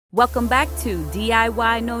Welcome back to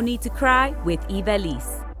DIY No Need to Cry with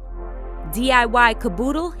Ivelisse. DIY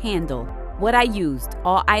Caboodle handle. What I used.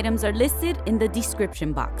 All items are listed in the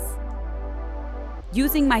description box.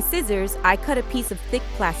 Using my scissors, I cut a piece of thick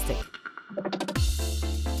plastic.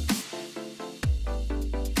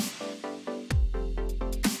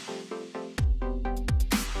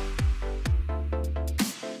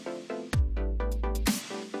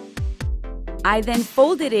 I then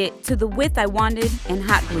folded it to the width I wanted and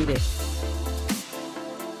hot glued it.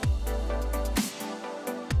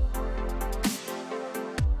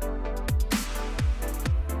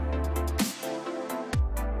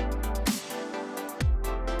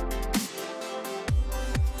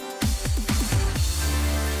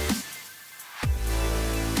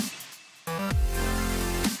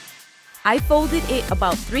 I folded it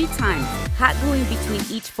about 3 times, hot gluing between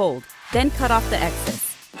each fold, then cut off the excess.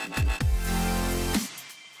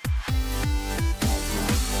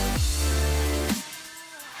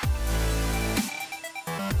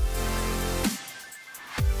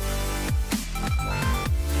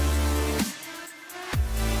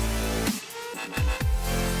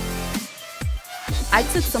 I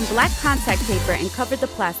took some black contact paper and covered the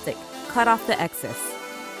plastic, cut off the excess.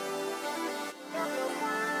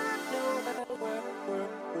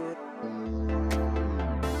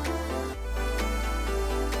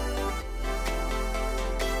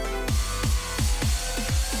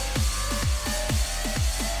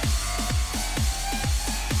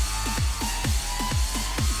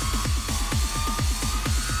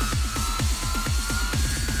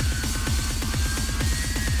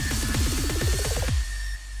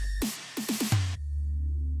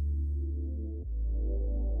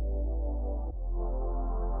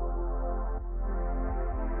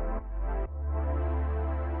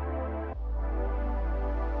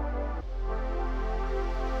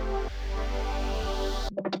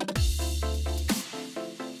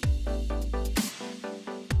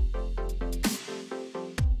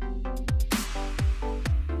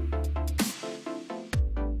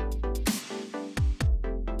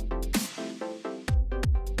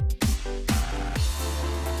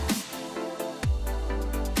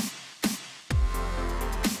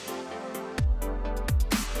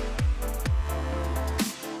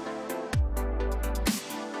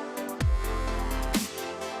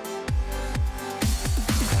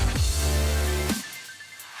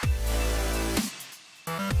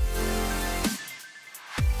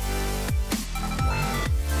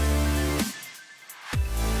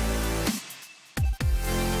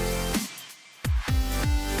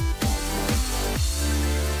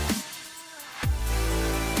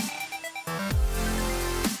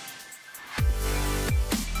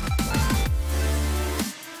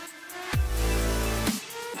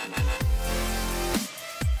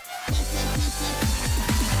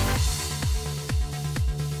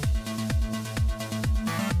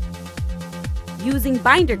 Using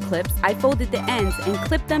binder clips, I folded the ends and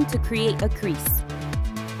clipped them to create a crease.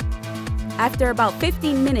 After about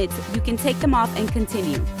 15 minutes, you can take them off and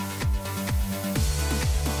continue.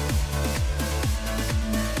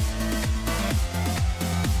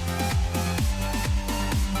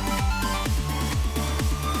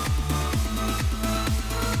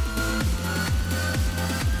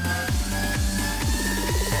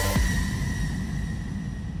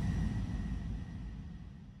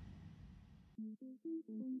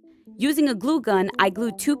 Using a glue gun, I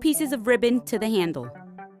glued 2 pieces of ribbon to the handle.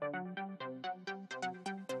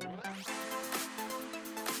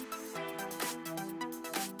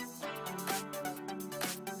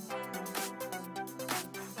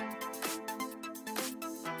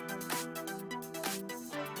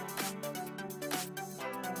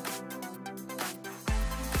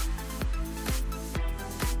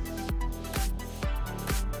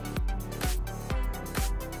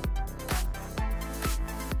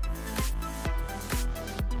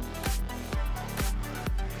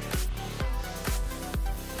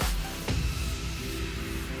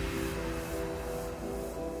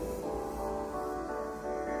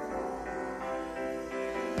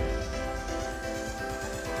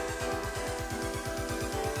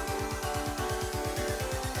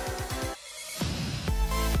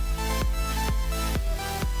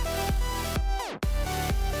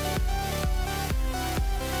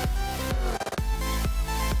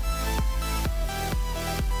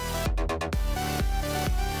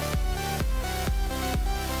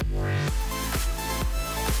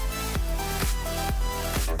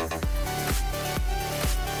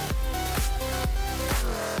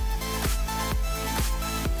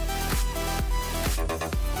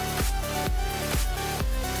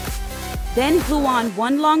 Then glue on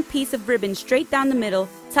one long piece of ribbon straight down the middle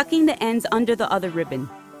tucking the ends under the other ribbon.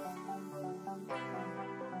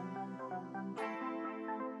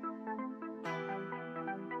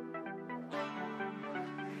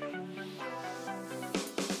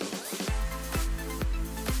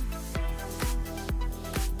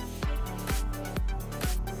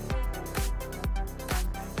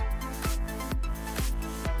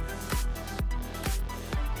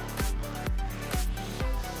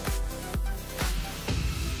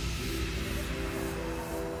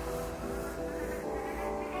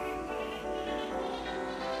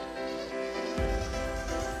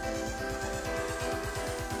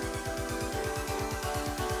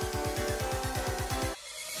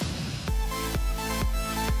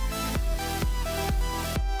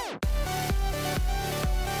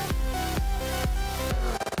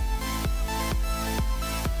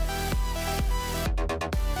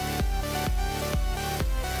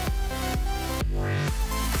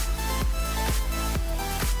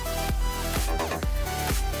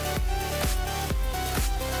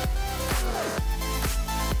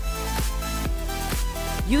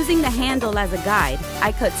 Using the handle as a guide,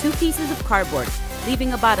 I cut 2 pieces of cardboard,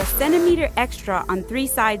 leaving about a centimeter extra on 3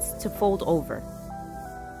 sides to fold over.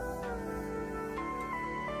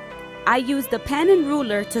 I used a pen and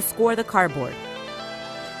ruler to score the cardboard.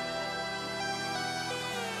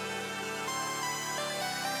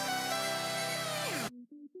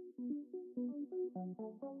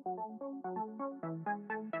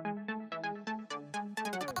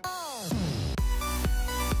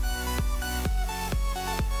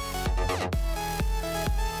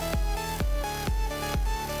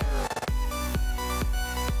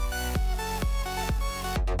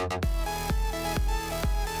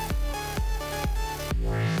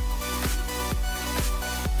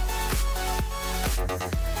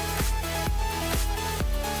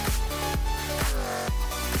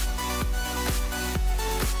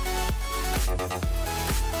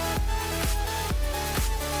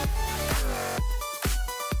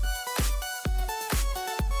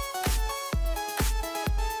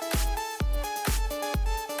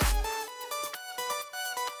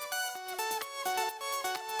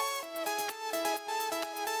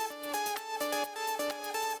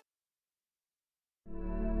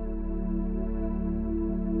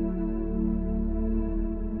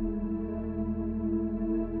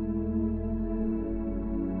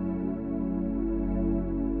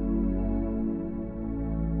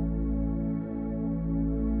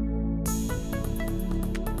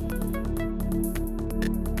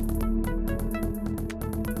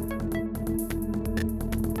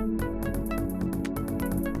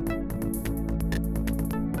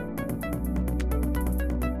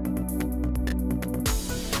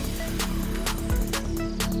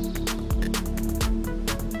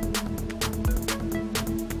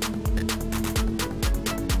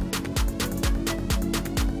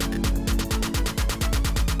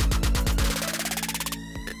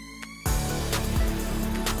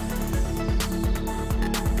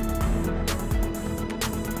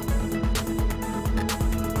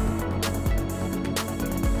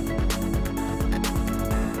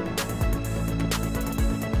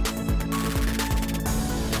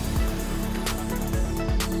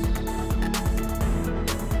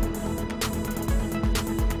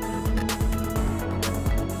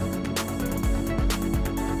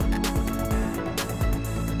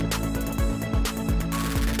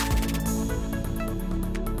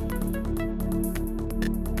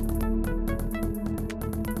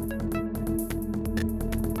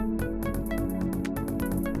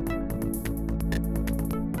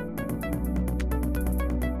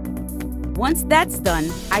 Once that's done,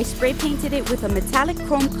 I spray painted it with a metallic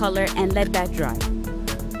chrome color and let that dry.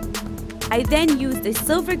 I then used a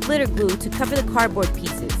silver glitter glue to cover the cardboard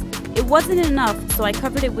pieces. It wasn't enough, so I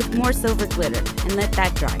covered it with more silver glitter and let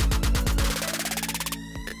that dry.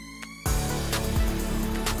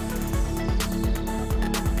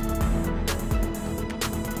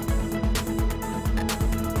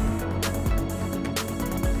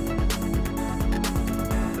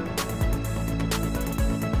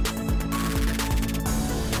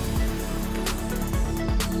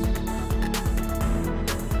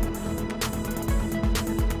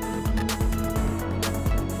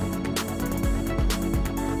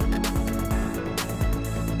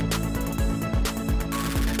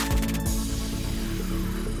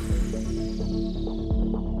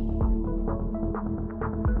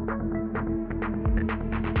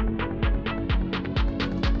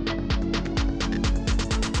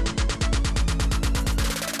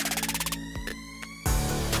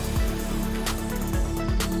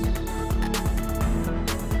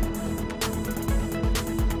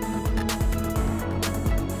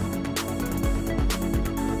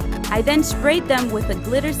 I then sprayed them with a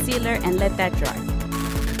glitter sealer and let that dry.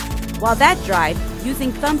 While that dried,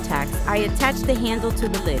 using thumbtacks, I attached the handle to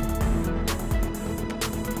the lid.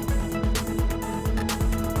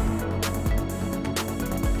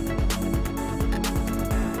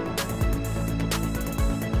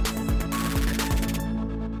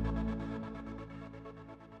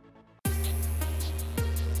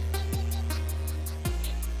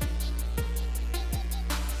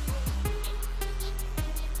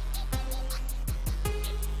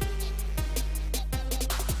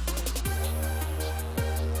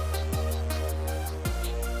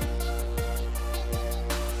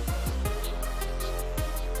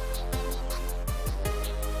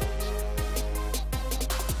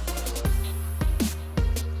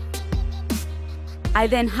 I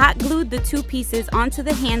then hot glued the two pieces onto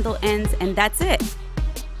the handle ends, and that's it.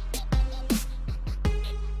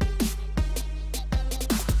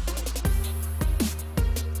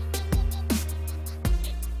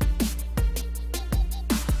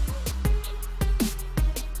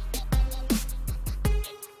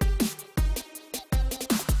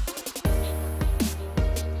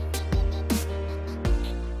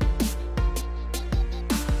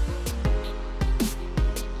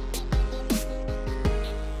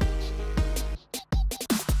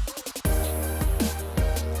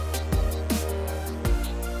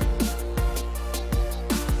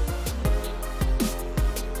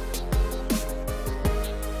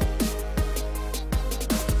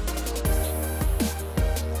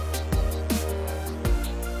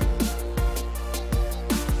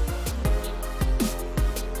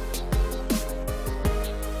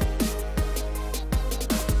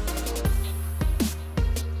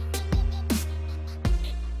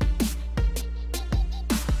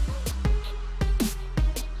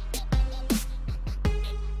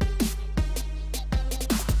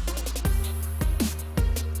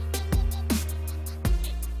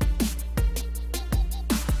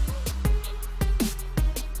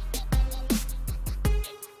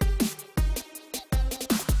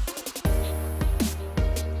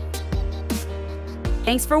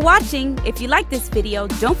 Thanks for watching. If you like this video,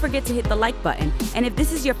 don't forget to hit the like button. And if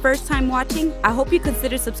this is your first time watching, I hope you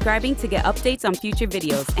consider subscribing to get updates on future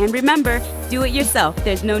videos. And remember, do it yourself.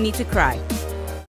 There's no need to cry.